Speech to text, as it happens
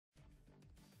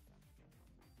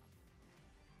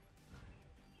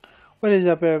What is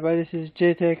up, everybody? This is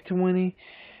JTech20.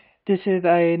 This is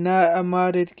not a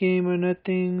modded game or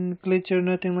nothing, glitch or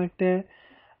nothing like that.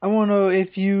 I want to know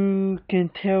if you can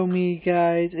tell me,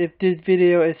 guys, if this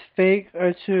video is fake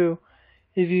or true.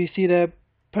 If you see that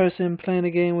person playing the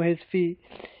game with his feet,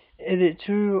 is it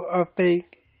true or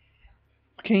fake?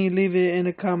 Can you leave it in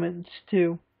the comments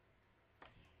too?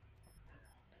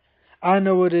 I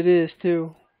know what it is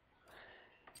too.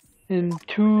 In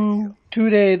two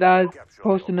days, I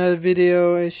post another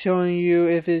video and showing you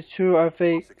if it's true or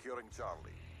fake.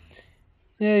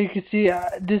 Yeah, you can see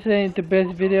this ain't the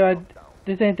best video.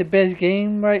 This ain't the best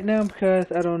game right now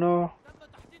because I don't know.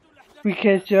 We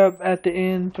catch up at the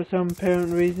end for some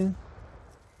apparent reason.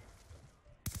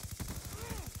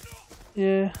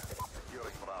 Yeah.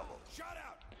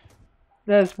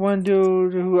 That's one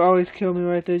dude who always killed me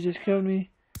right there. Just killed me.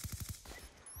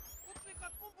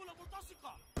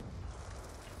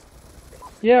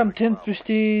 Yeah, I'm 10th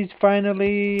prestige,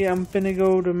 finally. I'm finna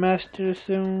go to master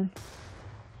soon.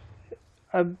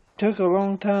 I took a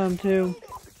long time too.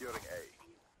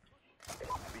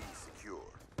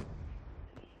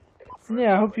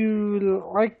 Yeah, I hope you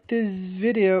like this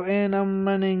video, and I'm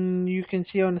running, you can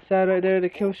see on the side right there, the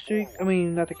kill streak. I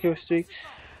mean, not the kill streak.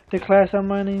 The class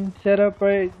I'm running setup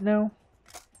right now.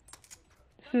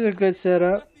 This is a good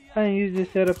setup. I ain't used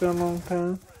this setup in a long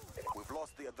time. We've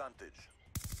lost the advantage.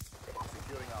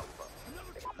 Securing Alpha.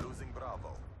 Losing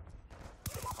Bravo.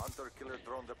 Hunter killer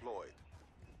drone deployed.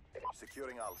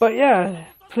 Securing Alpha. But yeah,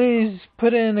 please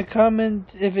put it in the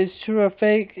comments if it's true or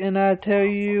fake, and I'll tell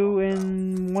you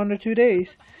in 1 or 2 days.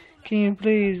 Can you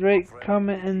please rate,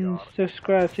 comment, and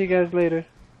subscribe? See you guys later.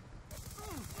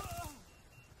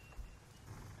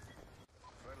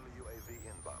 Friendly UAV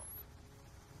inbound.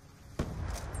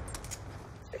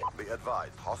 Be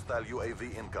advised, hostile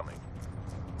UAV incoming.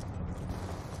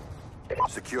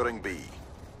 Securing B.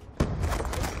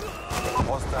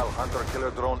 Hostile hunter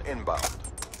killer drone inbound.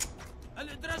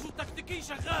 الإدراج التكتيكي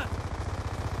شغال.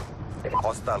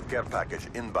 Hostile care package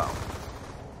inbound.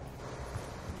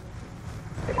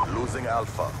 Losing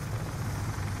Alpha.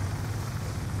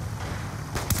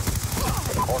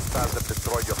 Hostiles have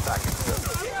destroyed your package.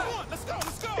 Let's go.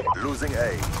 Losing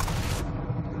A.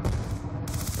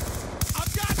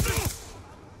 I've got you.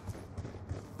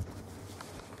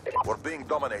 We're being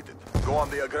dominated. Go on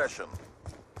the aggression.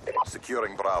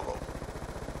 Securing Bravo.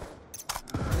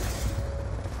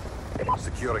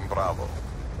 Securing Bravo.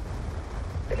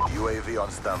 UAV on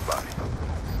standby.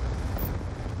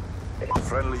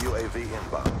 Friendly UAV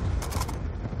inbound.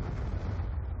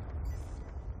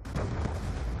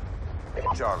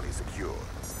 Charlie secure.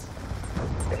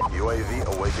 UAV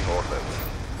awaiting orders.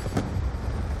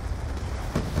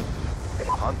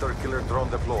 Hunter killer drone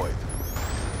deployed.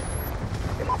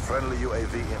 Friendly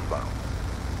UAV inbound.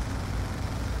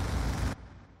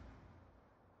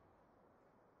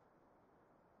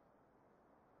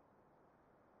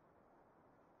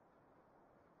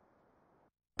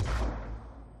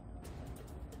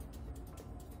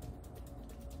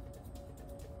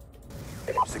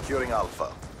 Securing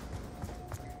Alpha.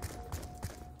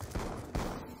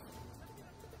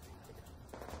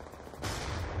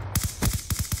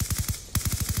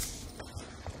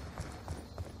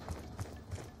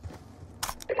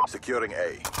 Securing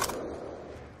A.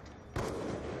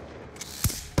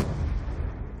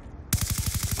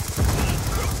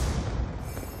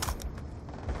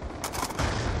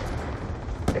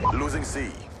 Losing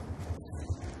C.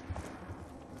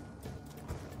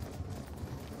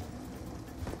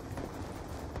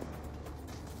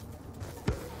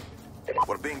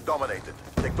 We're being dominated.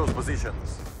 Take those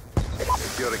positions.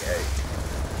 Securing A.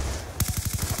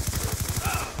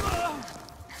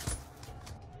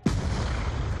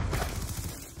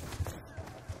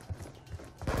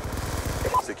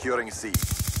 Securing C.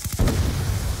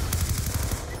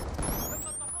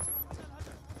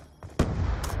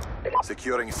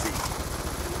 Securing C.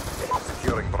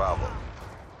 Securing Bravo.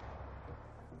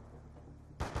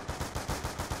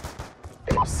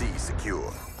 C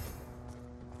secure.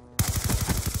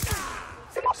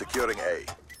 Securing A.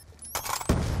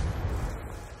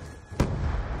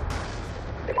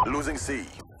 Losing C.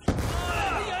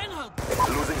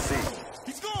 Losing C.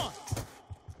 He's gone.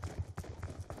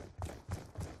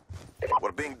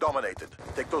 We're being dominated.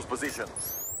 Take those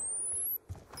positions.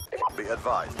 Be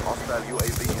advised, hostile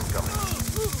UAV incoming.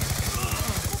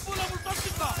 قنبلة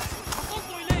ملتصقة. وصلت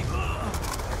إليك.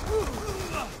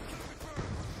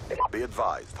 Be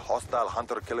advised, hostile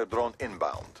hunter killer drone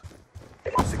inbound.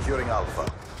 Securing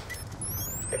Alpha.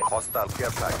 Hostile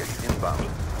care package inbound.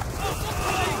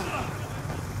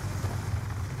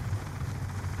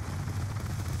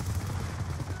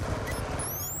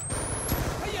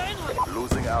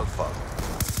 Losing Alpha.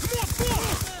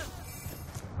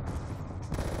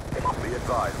 Be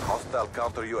advised, hostile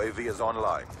counter UAV is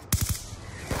online.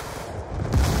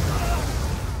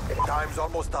 Time's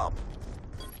almost up.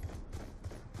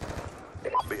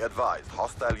 Be advised,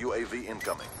 hostile UAV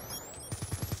incoming.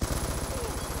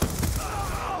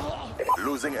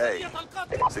 Losing A.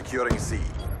 Securing C.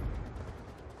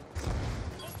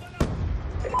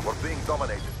 We're being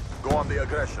dominated. Go on the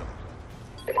aggression.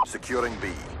 Securing B.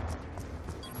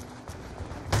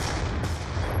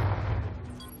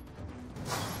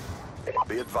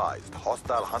 Be advised,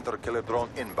 hostile hunter-killer drone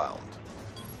inbound.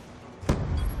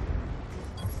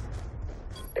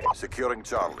 Securing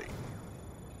Charlie.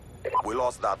 We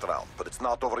lost that round, but it's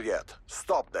not over yet.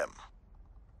 Stop them.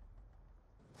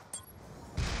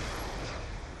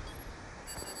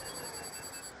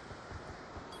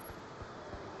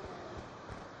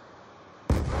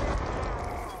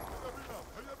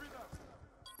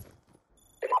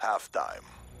 Halftime.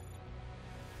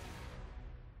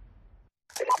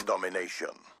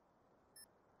 Domination.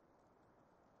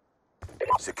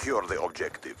 Secure the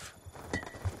objective.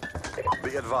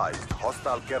 Be advised,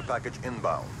 hostile care package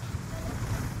inbound.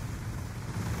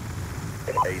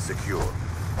 A secure.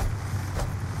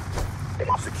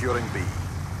 Securing B.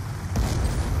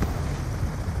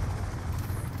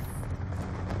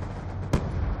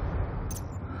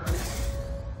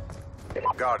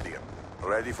 Guardian,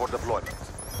 ready for deployment.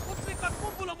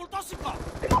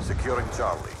 Securing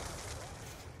Charlie.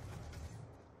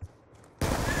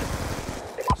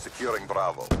 Securing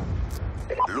Bravo.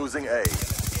 Losing A.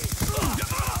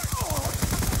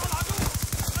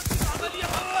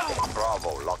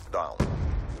 Bravo locked down.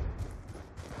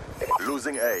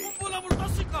 Losing A.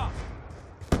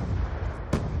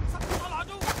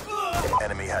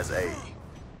 Enemy has A.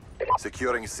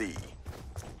 Securing C.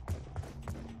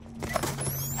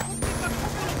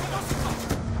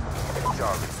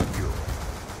 Charlie secure.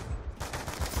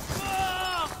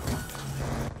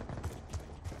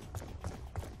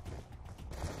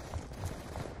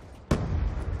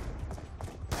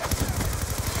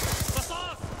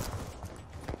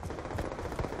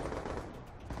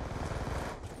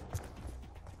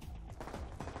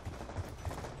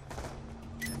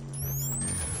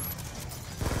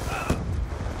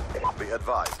 Be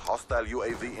advised, hostile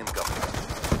UAV incoming.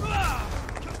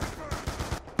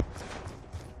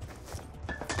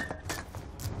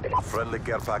 Friendly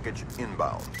care package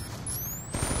inbound.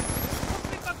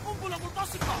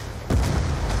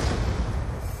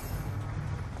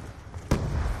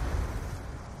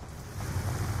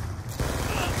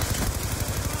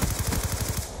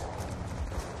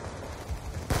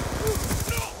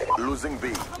 Losing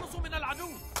B.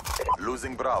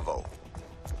 Losing Bravo.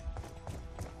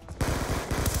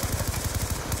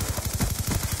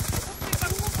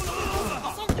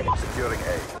 Securing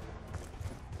A.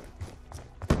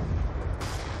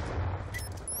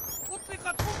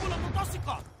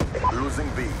 Losing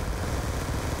B.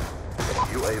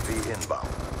 UAV inbound.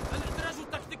 الإدراج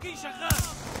التكتيكي شغال.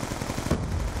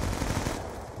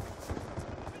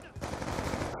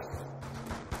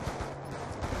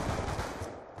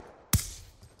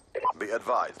 Be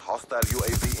advised, hostile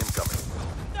UAV incoming.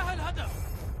 انتهى الهدف.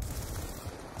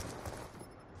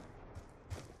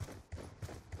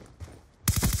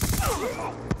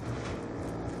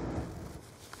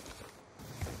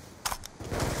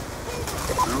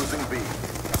 Losing B.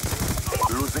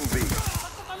 Losing B.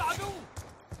 سقط العدو.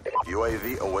 UAV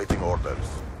awaiting orders.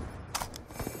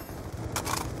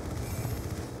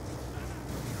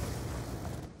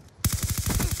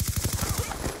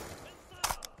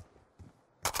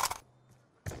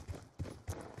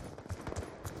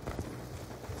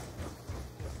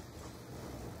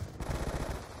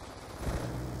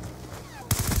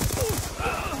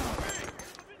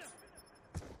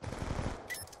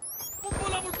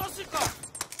 قنبلة ملتصقة.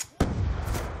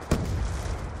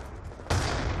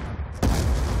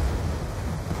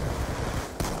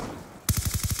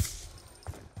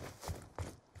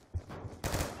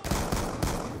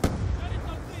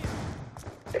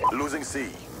 Losing C.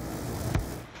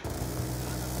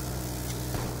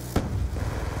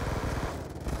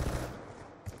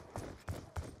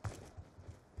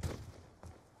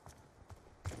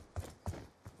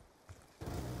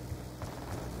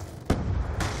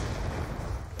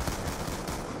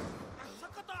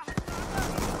 سقط أحد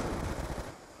الأعداء.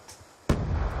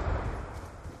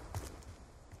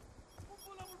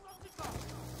 قنبلة ملتصقة.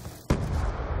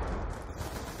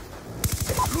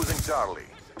 Losing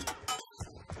Charlie.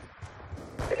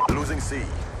 Losing C.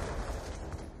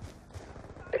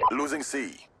 Losing C.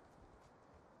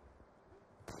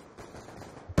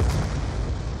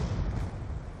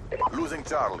 Losing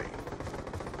Charlie.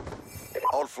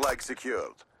 All flags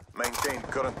secured. Maintain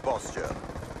current posture.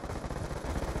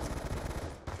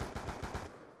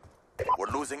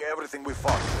 We're losing everything we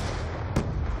fought.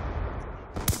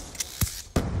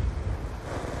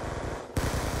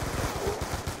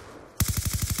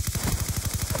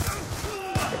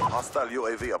 Hostile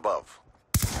UAV above.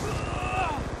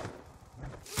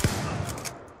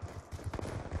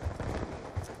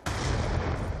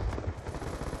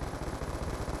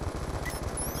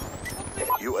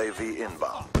 UAV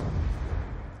inbound.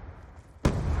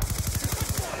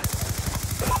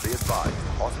 Be advised,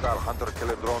 hostile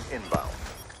hunter-killer drone inbound.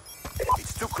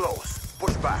 It's too close.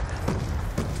 Push back.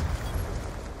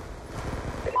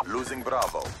 Losing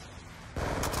Bravo.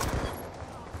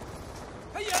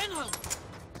 هيا انهم.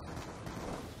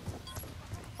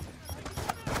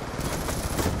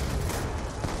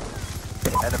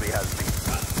 Enemy has lead.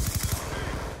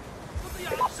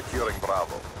 Securing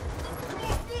Bravo.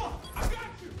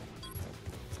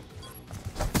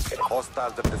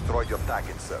 Hostiles have destroyed your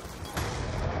target, sir.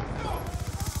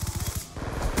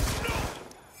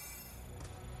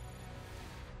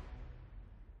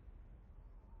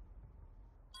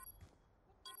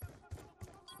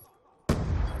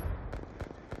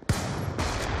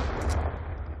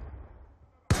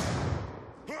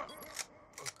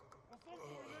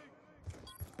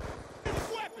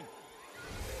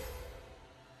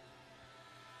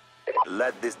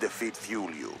 Let this defeat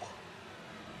fuel you.